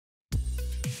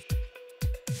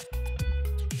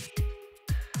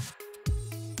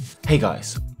Hey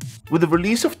guys, with the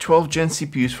release of 12th gen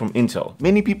CPUs from Intel,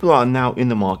 many people are now in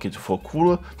the market for a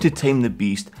cooler to tame the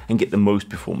beast and get the most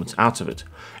performance out of it.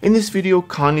 In this video,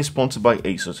 kindly sponsored by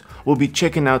ASUS, we'll be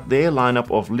checking out their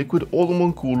lineup of liquid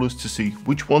all-in-one coolers to see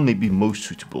which one may be most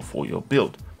suitable for your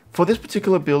build. For this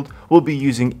particular build, we'll be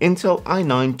using Intel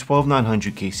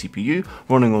i9-12900K CPU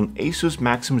running on ASUS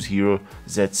Maximus Hero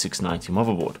Z690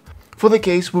 motherboard. For the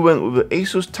case, we went with the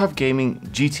ASUS TUF Gaming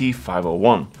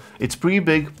GT501. It's pretty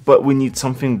big, but we need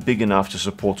something big enough to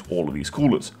support all of these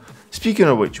coolers. Speaking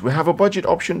of which, we have a budget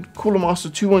option, Cooler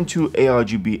Master 212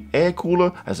 ARGB air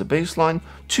cooler as a baseline,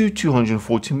 two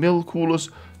 240mm coolers,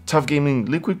 TUF Gaming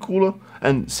liquid cooler,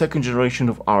 and second generation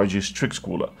of ROG Strix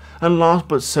cooler. And last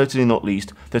but certainly not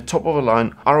least, the top of the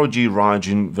line ROG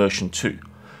Ryujin version 2.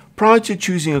 Prior to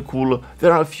choosing a cooler,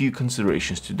 there are a few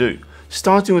considerations to do,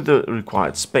 starting with the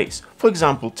required space. For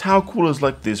example, tower coolers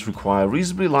like this require a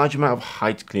reasonably large amount of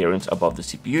height clearance above the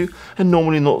CPU and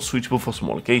normally not suitable for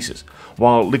smaller cases,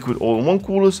 while liquid all-in-one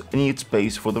coolers need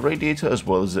space for the radiator as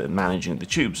well as managing the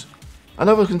tubes.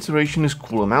 Another consideration is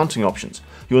cooler mounting options.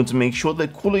 You want to make sure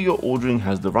that the cooler you're ordering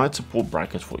has the right support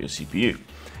brackets for your CPU.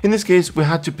 In this case, we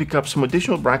had to pick up some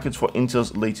additional brackets for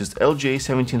Intel's latest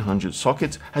LJ1700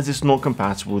 sockets, as it's not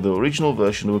compatible with the original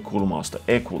version of a Cooler Master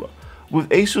air cooler. With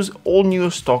ASUS, all newer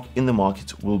stock in the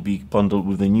market will be bundled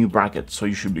with a new bracket, so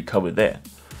you should be covered there.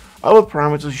 Other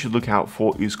parameters you should look out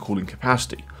for is cooling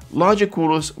capacity. Larger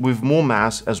coolers with more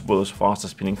mass as well as faster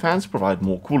spinning fans provide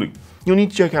more cooling. You'll need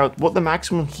to check out what the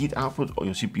maximum heat output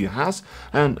your CPU has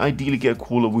and ideally get a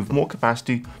cooler with more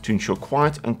capacity to ensure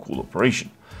quiet and cool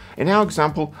operation. In our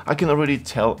example, I can already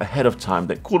tell ahead of time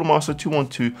that Cooler Master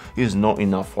 212 is not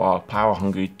enough for our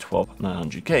power-hungry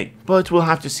 12900K, but we'll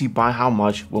have to see by how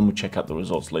much when we check out the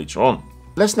results later on.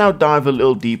 Let's now dive a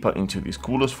little deeper into these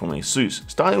coolers from ASUS,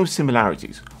 starting with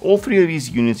similarities. All three of these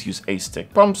units use ASUS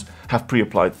pumps, have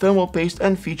pre-applied thermal paste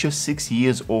and feature 6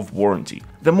 years of warranty.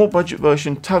 The more budget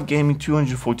version, TUF Gaming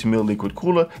 240mm liquid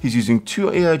cooler is using two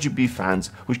ARGB fans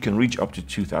which can reach up to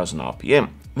 2000 RPM.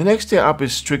 The next tier up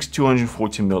is Strix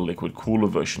 240mm liquid cooler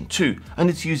version 2, and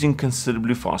it's using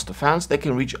considerably faster fans that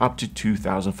can reach up to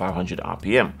 2500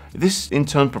 RPM. This in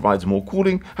turn provides more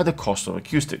cooling at the cost of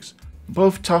acoustics.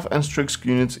 Both TUF and Strix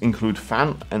units include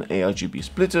fan and ARGB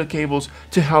splitter cables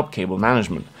to help cable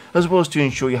management, as well as to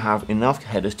ensure you have enough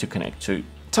headers to connect to.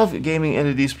 TUF Gaming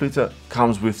LED splitter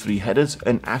comes with 3 headers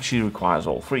and actually requires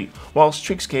all 3, while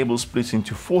Strix cable splits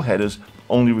into 4 headers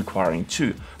only requiring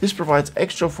 2. This provides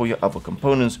extra for your other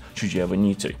components should you ever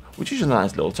need to, which is a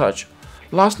nice little touch.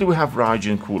 Lastly, we have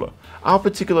Ryujin Cooler. Our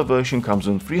particular version comes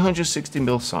in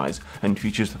 360mm size and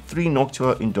features 3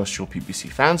 Noctua industrial PPC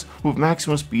fans with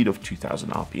maximum speed of 2000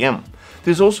 RPM.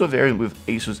 There's also a variant with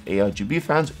ASUS ARGB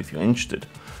fans if you're interested.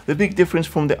 The big difference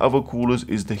from the other coolers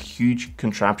is the huge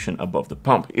contraption above the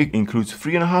pump. It includes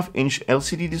 3.5-inch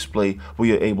LCD display where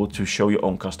you're able to show your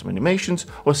own custom animations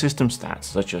or system stats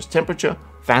such as temperature,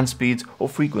 fan speeds or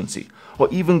frequency, or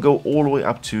even go all the way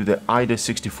up to the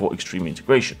IDA64 Extreme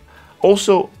integration.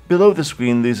 Also, below the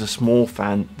screen there's a small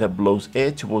fan that blows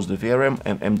air towards the VRM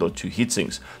and M.2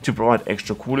 heatsinks to provide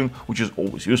extra cooling, which is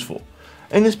always useful.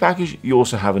 In this package you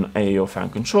also have an AIO fan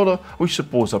controller which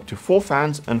supports up to 4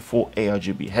 fans and 4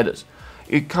 ARGB headers.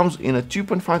 It comes in a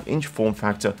 2.5-inch form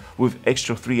factor with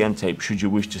extra 3M tape should you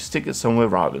wish to stick it somewhere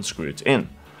rather than screw it in.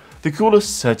 The cooler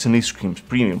certainly screams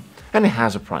premium, and it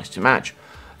has a price to match.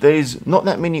 There is not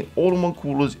that many all-in-one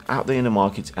coolers out there in the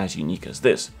market as unique as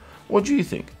this. What do you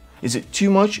think? Is it too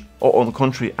much, or on the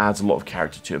contrary adds a lot of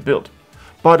character to your build?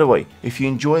 By the way, if you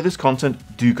enjoy this content,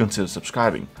 do consider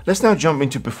subscribing. Let's now jump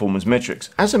into performance metrics.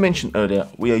 As I mentioned earlier,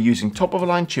 we are using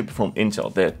top-of-the-line chip from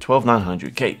Intel, their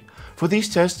 12900K. For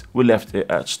these tests, we left it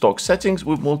at stock settings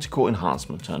with multi-core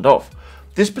enhancement turned off.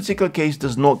 This particular case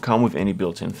does not come with any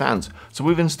built-in fans, so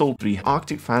we've installed 3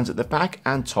 Arctic fans at the back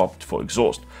and top for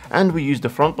exhaust, and we used the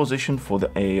front position for the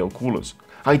AIO coolers.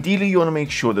 Ideally, you want to make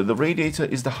sure that the radiator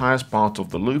is the highest part of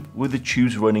the loop with the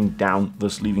tubes running down,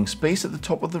 thus leaving space at the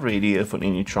top of the radiator for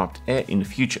any trapped air in the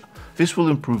future. This will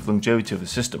improve longevity of the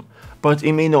system, but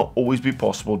it may not always be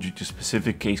possible due to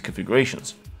specific case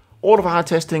configurations. All of our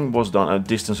testing was done at a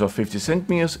distance of 50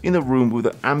 centimeters in a room with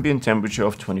an ambient temperature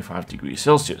of 25 degrees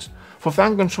Celsius. For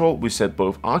fan control, we set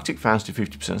both Arctic fans to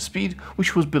 50% speed,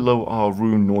 which was below our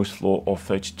room noise floor of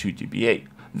 32 dBA.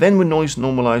 Then we noise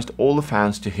normalized all the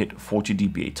fans to hit 40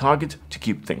 dBA target to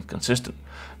keep things consistent.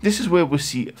 This is where we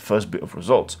see first bit of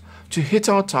results. To hit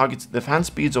our target, the fan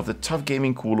speeds of the TUF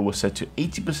Gaming Cooler were set to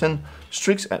 80%,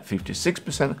 Strix at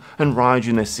 56% and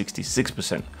Ryujin at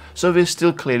 66%, so there's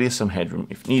still clearly some headroom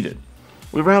if needed.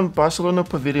 We ran Barcelona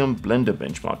Pavilion Blender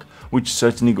benchmark, which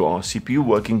certainly got our CPU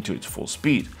working to its full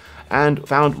speed. and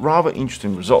found rather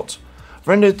interesting results.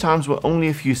 Render times were only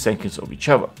a few seconds of each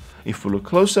other. If we look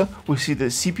closer, we see that the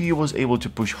CPU was able to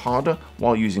push harder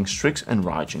while using Strix and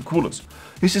Ryujin coolers.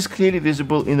 This is clearly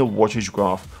visible in the wattage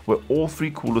graph, where all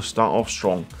three coolers start off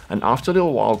strong, and after a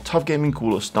little while TUF Gaming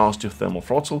Cooler starts to thermal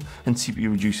throttle and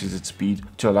CPU reduces its speed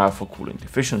to allow for cooling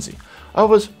efficiency.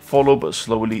 Others follow but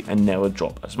slowly and never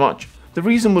drop as much. The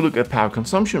reason we look at power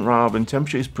consumption rather than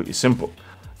temperature is pretty simple.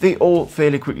 They all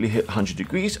fairly quickly hit 100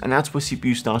 degrees, and that's where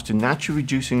CPU starts to naturally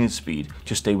reducing its speed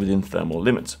to stay within thermal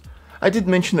limits. I did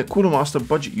mention that Cooler Master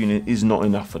budget unit is not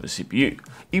enough for the CPU.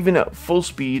 Even at full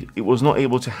speed, it was not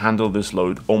able to handle this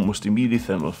load, almost immediately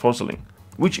thermal throttling,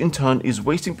 which in turn is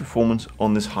wasting performance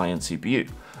on this high-end CPU.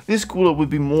 This cooler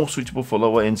would be more suitable for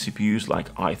lower-end CPUs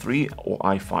like i3 or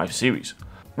i5 series.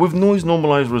 With noise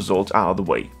normalized results out of the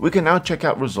way, we can now check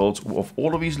out results of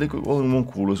all of these liquid all-in-one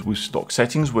coolers with stock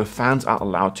settings where fans are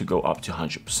allowed to go up to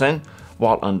 100%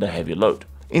 while under heavy load.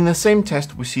 In the same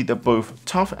test, we see that both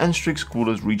TUF and Strix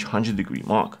coolers reach 100-degree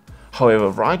mark.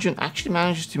 However, Ryujin actually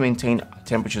manages to maintain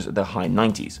temperatures at the high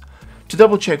 90s. To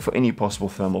double check for any possible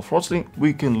thermal throttling,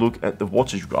 we can look at the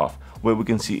wattage graph, where we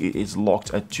can see it is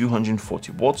locked at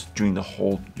 240 watts during the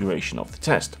whole duration of the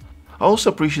test. I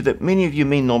also appreciate that many of you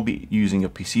may not be using a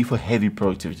PC for heavy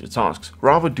productivity tasks,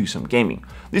 rather do some gaming.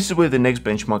 This is where the next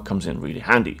benchmark comes in really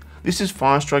handy. This is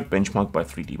Firestrike benchmark by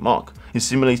 3D Mark. It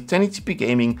simulates 1080p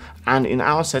gaming, and in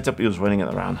our setup it was running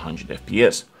at around 100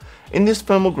 FPS. In this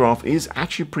thermal graph, it is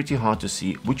actually pretty hard to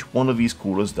see which one of these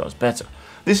coolers does better.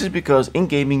 This is because in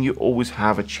gaming you always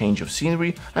have a change of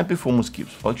scenery and performance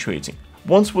keeps fluctuating.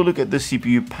 Once we look at the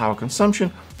CPU power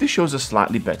consumption, this shows a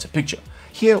slightly better picture.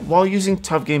 Here, while using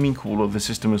TUF Gaming Cooler, the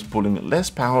system is pulling less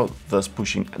power, thus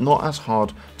pushing not as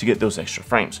hard to get those extra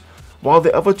frames, while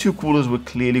the other two coolers were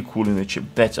clearly cooling the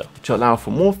chip better to allow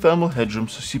for more thermal headroom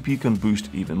so CPU can boost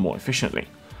even more efficiently.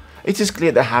 It is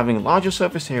clear that having larger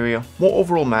surface area, more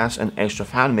overall mass and extra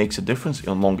fan makes a difference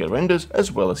in longer renders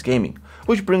as well as gaming,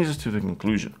 which brings us to the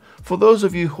conclusion. For those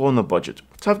of you who are on a budget,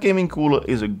 TUF Gaming Cooler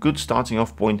is a good starting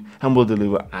off point and will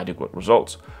deliver adequate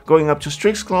results. Going up to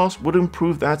Strix class would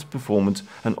improve that performance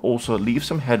and also leave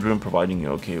some headroom, providing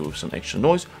you're okay with some extra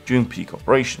noise during peak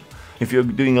operation. If you're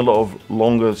doing a lot of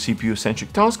longer CPU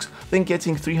centric tasks, then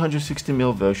getting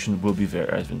 360mm version will be very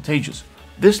advantageous.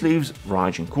 This leaves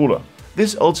Ryujin Cooler.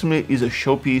 This ultimately is a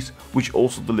showpiece which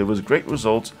also delivers great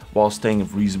results while staying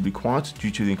reasonably quiet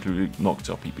due to the included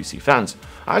Noctil PPC fans.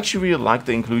 I actually really like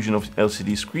the inclusion of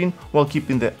LCD screen while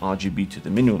keeping the RGB to the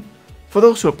minimum. For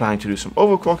those who are planning to do some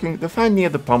overclocking, the fan near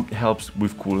the pump helps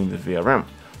with cooling the VRM.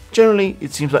 Generally,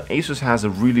 it seems like ASUS has a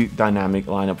really dynamic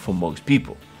lineup for most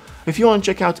people. If you want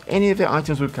to check out any of the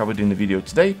items we've covered in the video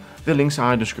today, the links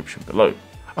are in the description below.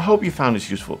 I hope you found this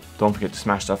useful. Don't forget to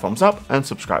smash that thumbs up and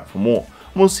subscribe for more.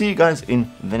 We'll see you guys in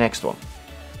the next one.